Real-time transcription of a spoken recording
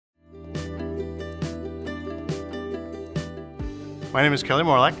My name is Kelly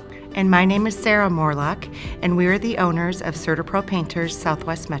Morlock. And my name is Sara Morlock, and we are the owners of CertaPro Painters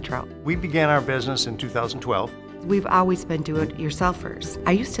Southwest Metro. We began our business in 2012. We've always been do-it-yourselfers.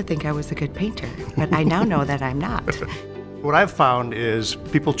 I used to think I was a good painter, but I now know that I'm not. What I've found is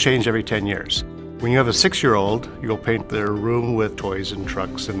people change every 10 years. When you have a 6-year-old, you'll paint their room with toys and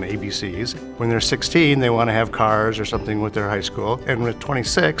trucks and ABCs. When they're 16, they want to have cars or something with their high school. And with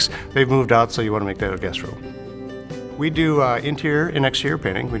 26, they've moved out, so you want to make that a guest room. We do interior and exterior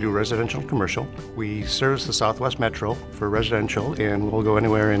painting. We do residential and commercial. We service the Southwest Metro for residential, and we'll go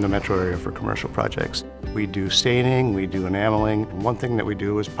anywhere in the metro area for commercial projects. We do staining, we do enameling. One thing that we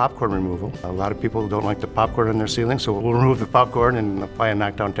do is popcorn removal. A lot of people don't like the popcorn on their ceiling, so we'll remove the popcorn and apply a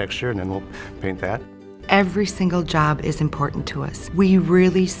knockdown texture, and then we'll paint that. Every single job is important to us. We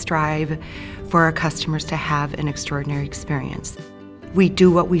really strive for our customers to have an extraordinary experience. We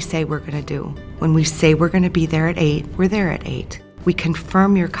do what we say we're going to do. When we say we're going to be there at 8, we're there at 8. We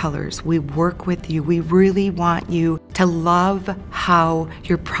confirm your colors. We work with you. We really want you to love how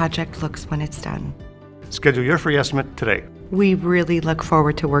your project looks when it's done. Schedule your free estimate today. We really look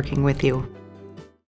forward to working with you.